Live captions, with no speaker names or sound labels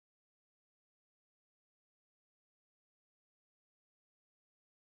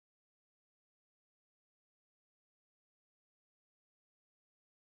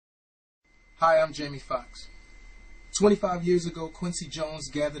Hi, I'm Jamie Foxx. 25 years ago, Quincy Jones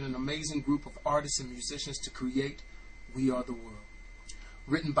gathered an amazing group of artists and musicians to create We Are the World,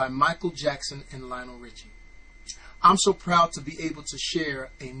 written by Michael Jackson and Lionel Richie. I'm so proud to be able to share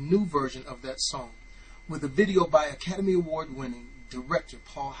a new version of that song with a video by Academy Award-winning director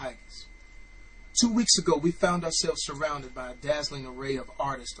Paul Higgins. 2 weeks ago, we found ourselves surrounded by a dazzling array of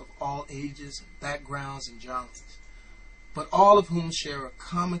artists of all ages, backgrounds, and genres, but all of whom share a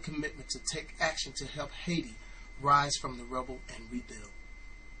common commitment to take action to help Haiti rise from the rubble and rebuild.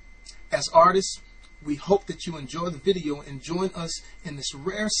 As artists, we hope that you enjoy the video and join us in this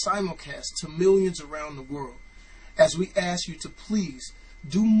rare simulcast to millions around the world, as we ask you to please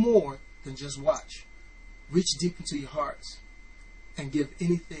do more than just watch. Reach deep into your hearts and give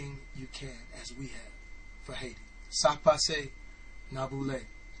anything you can, as we have, for Haiti. Sa passe, na boule.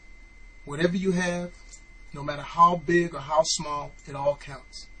 Whatever you have, no matter how big or how small, it all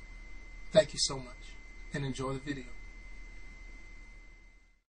counts. Thank you so much, and enjoy the video.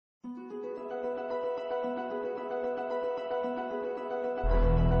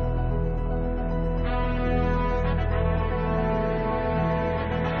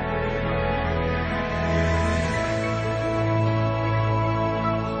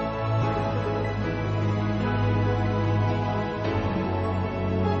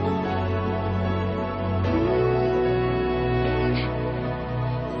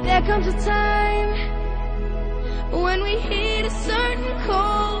 There comes a time when we heed a certain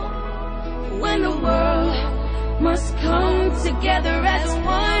call, when the world must come together as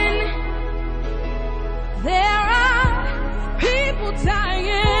one. There are people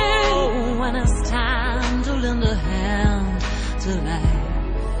dying. Oh, when it's time to lend a hand to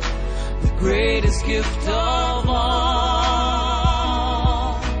life, the greatest gift of all.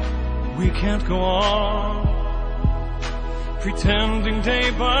 We can't go on pretending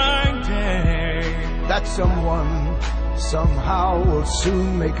day by day that someone somehow will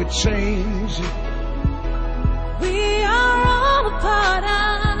soon make a change. We are all a part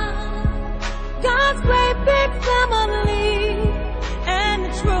of God's great big family, and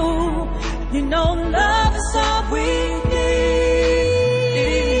it's true, you know, love is all we need.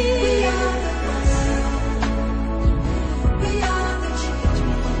 We are the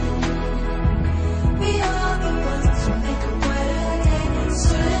children. We are the ones who make a better day.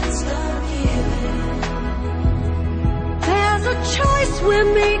 So let's start giving. There's a choice we're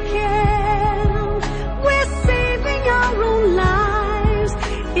making. We're saving our own lives.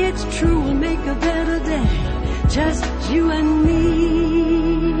 It's true, we'll make a better day. Just you and me.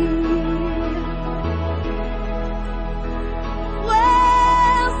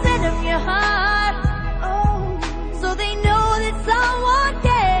 Well, send them your heart, oh, so they know that someone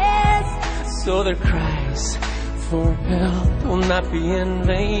cares. So their cries for help will not be in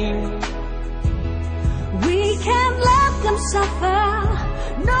vain. We can't let them suffer.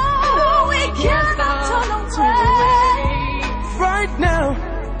 No, we cannot turn away. Right now,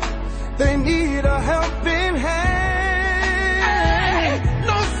 they need a helping hand.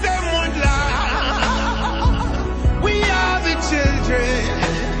 No someone lie. We are the children.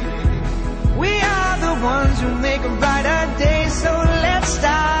 We are the ones who make a brighter day. So let's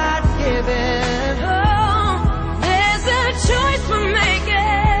start giving. Oh, there's a choice we're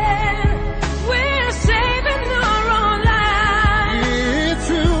making. We're saving our own lives. It's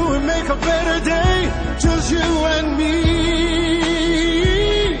true, we make a better day. Just you and me.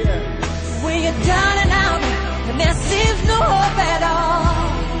 When you're down and out, and there seems no hope at all.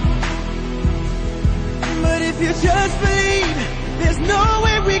 But if you just believe, there's no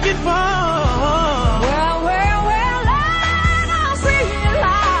way we can fall. Well, I'll see your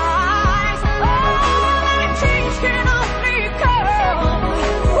lies. Oh, that change can only come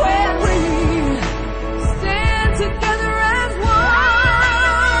when we Stand together as one.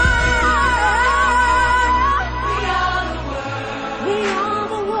 We are the world. We are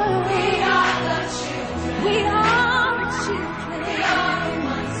the world. We are the children. We are the children. We are the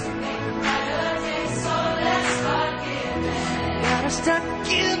ones who make a brighter day. So let's start giving. Gotta start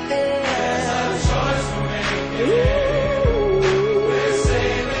giving. There's a choice we're making. We're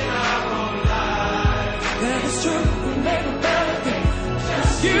saving our own lives. That is true. We make a better day.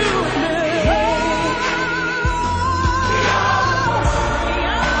 Just you and me. We are the world. We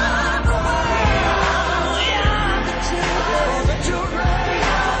are the world. We are the children. The children.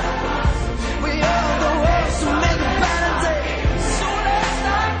 We are the ones who make a better day. So let's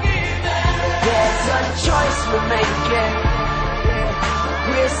start giving. There's a choice we're making.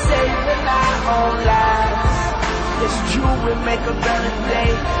 We're saving our own lives. It's true, we make a better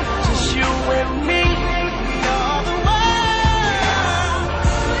day. Just you and me. We are the world.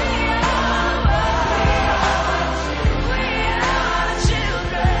 We are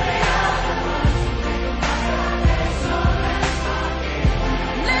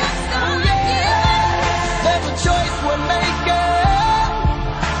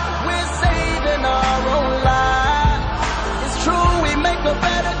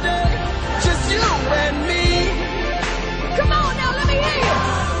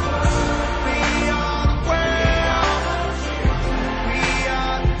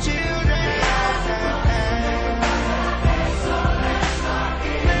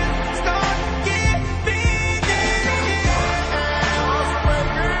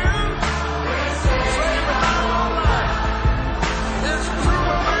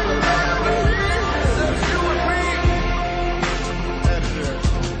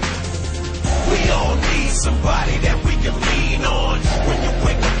somebody that we can lean on. When you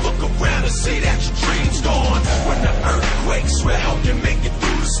wake up, look around and see that your dream's gone. When the earthquakes will help you make it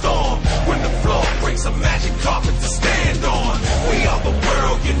through the storm. When the floor breaks, a magic carpet to stand on. We are the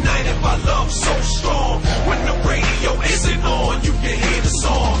world united by love so strong. When the radio isn't on, you can hear the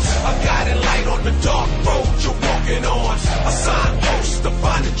song. A guiding light on the dark road you're walking on. A signpost to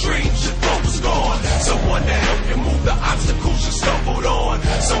find the dreams you thought was gone. Someone to help you move the obstacles you stumbled on.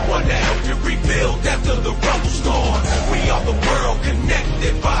 Someone to help you rebuild after the rubble's gone. We are the world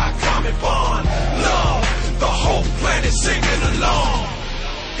connected by a common bond. Love, the whole planet singing along.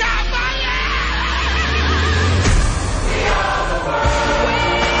 God, my we are the world.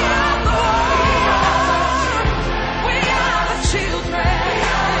 We are the children.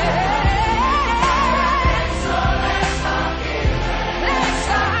 So let's start giving. Let's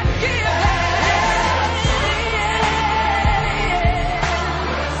start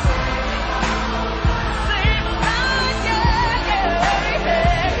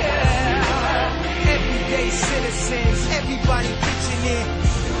Everyday citizens, everybody pitching in.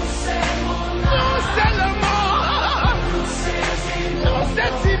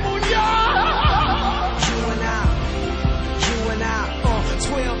 You and I,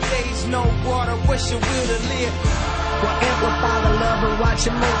 12 days, no water, what's your will to live? We'll amplify the love and watch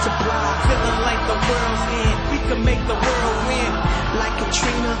it multiply. Feeling like the world's end, we can make the world win. Like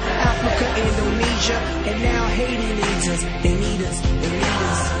Katrina, Africa, Indonesia, and now Haiti needs us. They need us, they need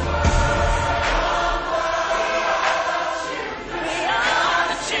us. We are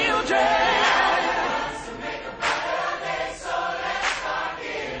the children.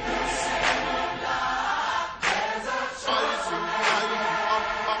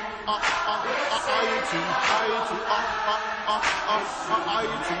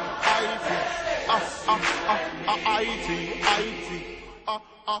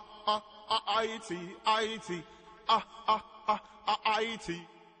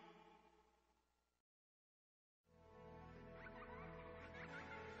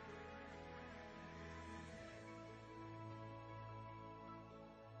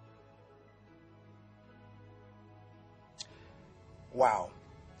 Wow.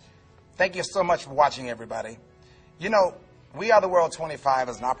 Thank you so much for watching, everybody. You know, We Are the World 25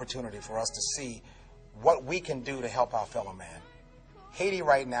 is an opportunity for us to see what we can do to help our fellow man. Haiti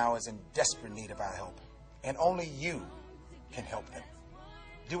right now is in desperate need of our help, and only you can help them.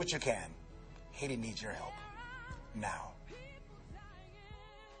 Do what you can. Haiti needs your help now.